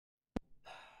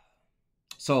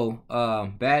So,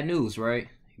 bad news, right?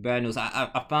 Bad news.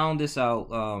 I found this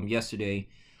out yesterday,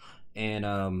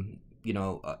 and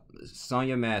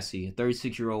Sonya Massey, a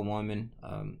 36-year-old woman,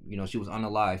 she was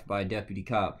unalived by a deputy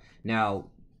cop. Now,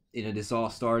 this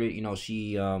all started.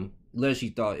 She allegedly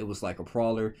thought it was like a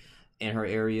prowler in her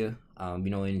area, an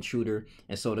intruder,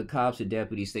 and so the cops, the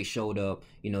deputies, they showed up.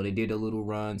 They did a little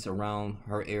runs around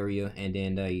her area, and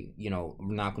then they,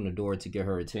 knocked on the door to get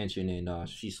her attention, and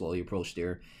she slowly approached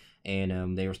there,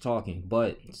 and they was talking,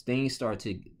 but things start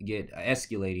to get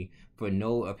escalating for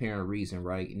no apparent reason.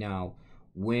 Right now,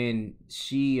 when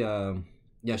she was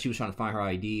trying to find her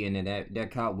ID, and then that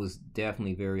cop was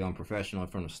definitely very unprofessional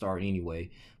from the start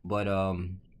anyway. But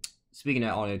speaking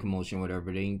of all that commotion,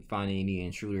 whatever, they didn't find any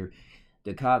intruder.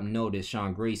 The cop noticed,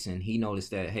 Sean Grayson, he noticed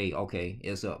that, hey, okay,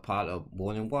 it's a pot of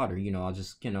boiling water. I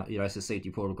just cannot, that's a safety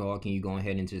protocol. Can you go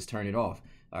ahead and just turn it off?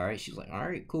 All right. She's like, all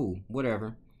right, cool,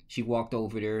 whatever. She walked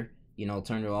over there,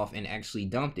 turned it off and actually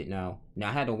dumped it. Now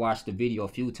I had to watch the video a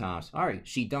few times. All right,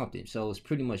 she dumped it. So it's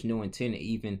pretty much no intent,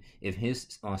 even if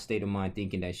his state of mind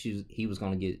thinking that he was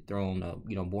going to get thrown,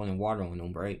 boiling water on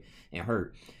him, right, and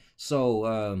hurt.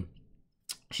 So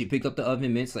she picked up the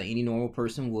oven mitts like any normal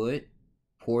person would,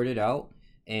 poured it out,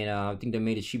 and I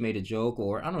think she made a joke,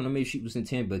 or I don't know, maybe she was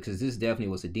intent, because this definitely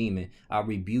was a demon. I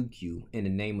rebuke you in the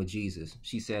name of Jesus.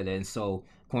 She said that, and so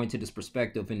according to this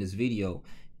perspective in this video,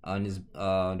 on his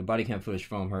the body cam footage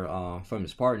from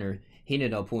his partner, he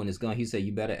ended up pulling his gun. He said,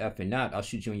 "You better effing not. I'll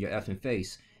shoot you in your effing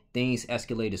face." Things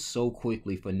escalated so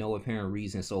quickly for no apparent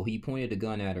reason. So he pointed the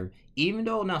gun at her, even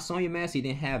though now Sonya Massey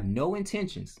didn't have no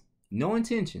intentions. No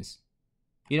intentions.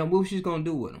 What was she gonna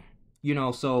do with him?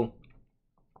 So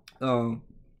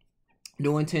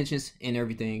no intentions and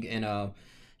everything.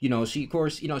 And she, of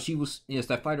course, she was, it's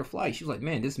that fight or flight. She was like,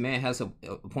 man, this man has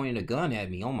pointed a gun at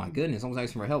me. Oh my goodness, I was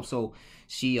asking for help. So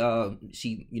she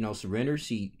surrendered.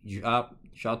 She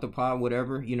shot the pot,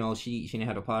 whatever. She didn't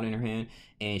have the pot in her hand,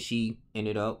 and she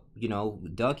ended up,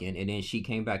 ducking, and then she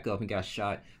came back up and got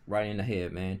shot right in the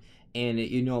head, man. And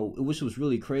which was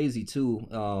really crazy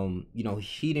too.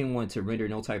 He didn't want to render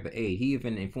no type of aid. He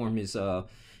even informed his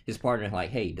partner, like,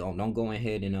 hey, don't go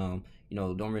ahead and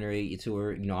don't render aid to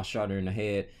her. I shot her in the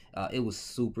head. It was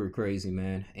super crazy,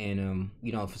 man. And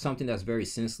for something that's very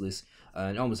senseless,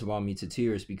 it almost brought me to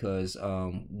tears, because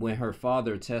when her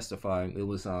father testified, it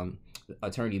was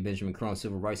attorney Benjamin Crump,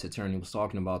 civil rights attorney, was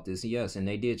talking about this. Yes, and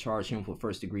they did charge him for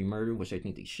first-degree murder, which I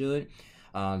think they should.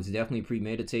 It's definitely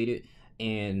premeditated,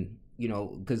 and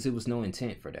because it was no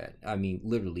intent for that. I mean,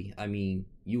 literally. I mean,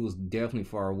 you was definitely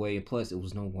far away, and plus, it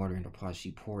was no water in the pot.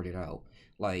 She poured it out.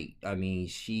 Like, I mean,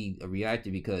 she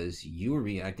reacted because you were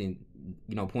reacting,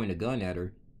 pointing a gun at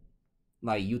her.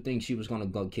 Like, you think she was gonna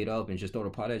go get up and just throw the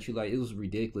pot at you? Like, it was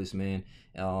ridiculous, man.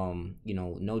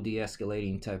 No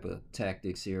de-escalating type of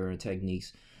tactics here and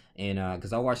techniques. And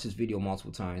because I watched this video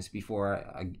multiple times before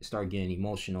I started getting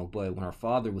emotional. But when her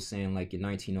father was saying, like, in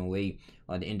 1908,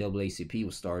 the NAACP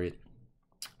was started.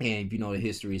 And the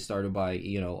history is started by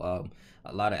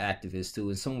a lot of activists too,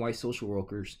 and some white social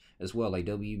workers as well, like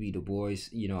W.B. Du Bois,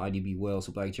 I.D.B. Wells,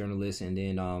 a black journalist. And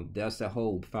then that's the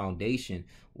whole foundation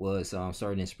was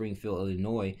started in Springfield,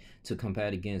 Illinois, to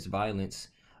combat against violence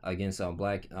against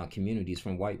black communities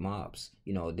from white mobs.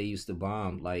 They used to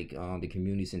bomb like the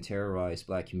communities and terrorize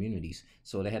black communities,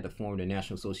 so they had to form the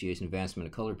National Association of Advancement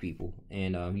of Colored People.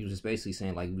 And he was just basically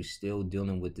saying, like, we're still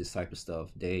dealing with this type of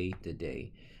stuff day to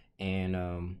day.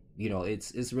 And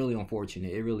it's really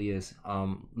unfortunate. It really is.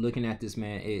 Looking at this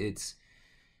man, it's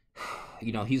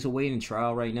he's awaiting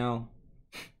trial right now,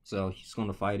 so he's going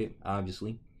to fight it,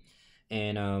 obviously.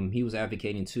 And he was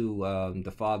advocating too.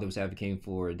 The father was advocating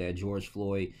for that George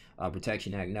Floyd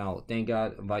Protection Act. Now, thank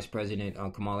God, Vice President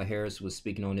Kamala Harris was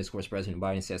speaking on this. Of course, President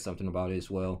Biden said something about it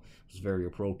as well. It was very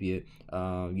appropriate.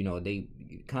 They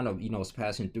kind of was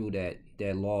passing through that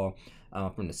law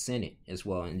from the Senate as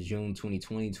well in June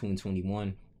 2020,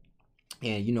 2021.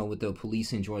 And with the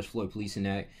policing, George Floyd Policing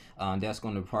Act, that's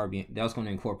going to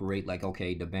incorporate, like,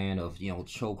 okay, the ban of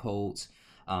chokeholds,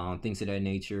 things of that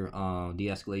nature,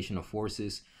 de-escalation of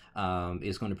forces.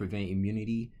 It's going to prevent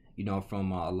immunity,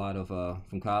 from a lot of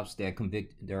from cops that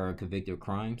are convicted of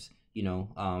crimes,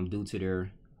 due to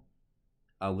their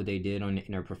what they did in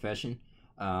their profession.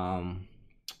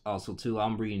 Also too,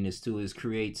 I'm reading this too, is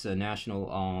creates a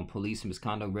national police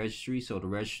misconduct registry. So the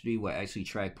registry will actually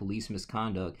track police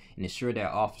misconduct and ensure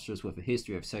that officers with a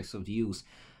history of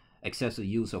excessive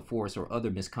use of force or other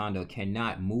misconduct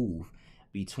cannot move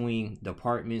between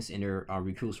departments, and their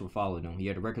recruits will follow them.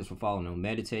 Yeah, the records will follow them.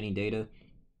 Metadata data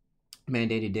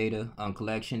Mandated data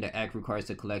collection. The act requires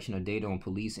the collection of data on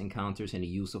police encounters and the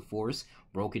use of force,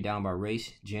 broken down by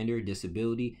race, gender,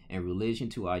 disability, and religion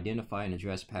to identify and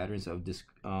address patterns of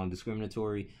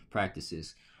discriminatory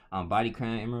practices. Body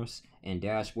cameras and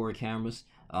dashboard cameras.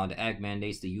 The act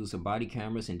mandates the use of body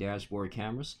cameras and dashboard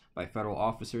cameras by federal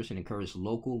officers and encourages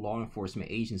local law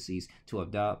enforcement agencies to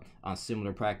adopt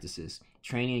similar practices.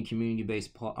 Training and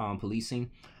community-based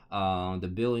policing.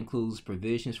 The bill includes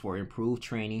provisions for improved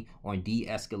training on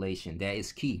de-escalation. That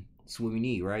is key. That's what we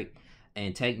need, right?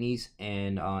 And techniques,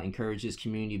 and encourages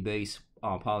community-based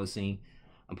policy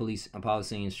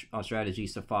and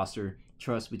strategies to foster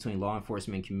trust between law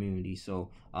enforcement and community. So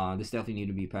this definitely need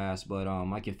to be passed. But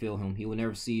I can feel him. He will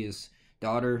never see his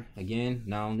daughter again,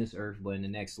 not on this earth, but in the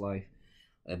next life.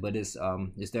 But it's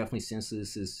definitely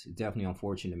senseless. It's definitely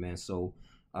unfortunate, man. So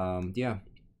yeah.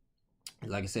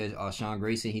 Like I said, Sean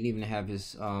Grayson, he didn't even have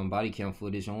his body cam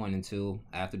footage on until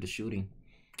after the shooting.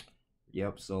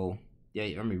 Yep, so, yeah,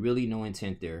 I mean, really no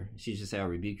intent there. She just said, I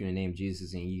rebuke you in the name of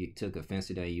Jesus, and you took offense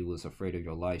to that. You was afraid of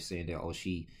your life, saying that, oh,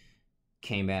 she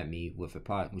came at me with a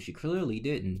pot. Well, she clearly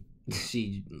didn't.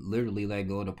 She literally let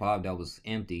go of the pot that was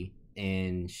empty,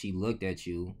 and she looked at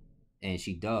you, and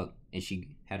she ducked, and she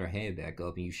had her head back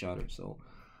up, and you shot her. So,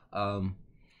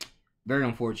 very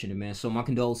unfortunate, man. So my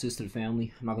condolences to the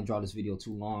family. I'm not gonna draw this video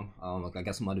too long. I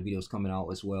got some other videos coming out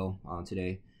as well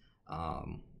today.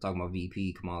 Talking about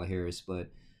VP Kamala Harris, but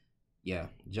yeah,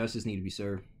 justice need to be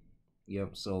served.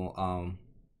 Yep. So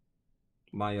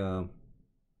my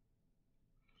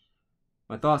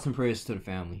thoughts and prayers to the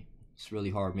family. It's really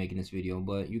hard making this video,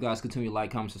 but you guys continue to like,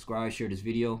 comment, subscribe, share this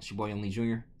video. It's your boy Lee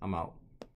Jr. I'm out.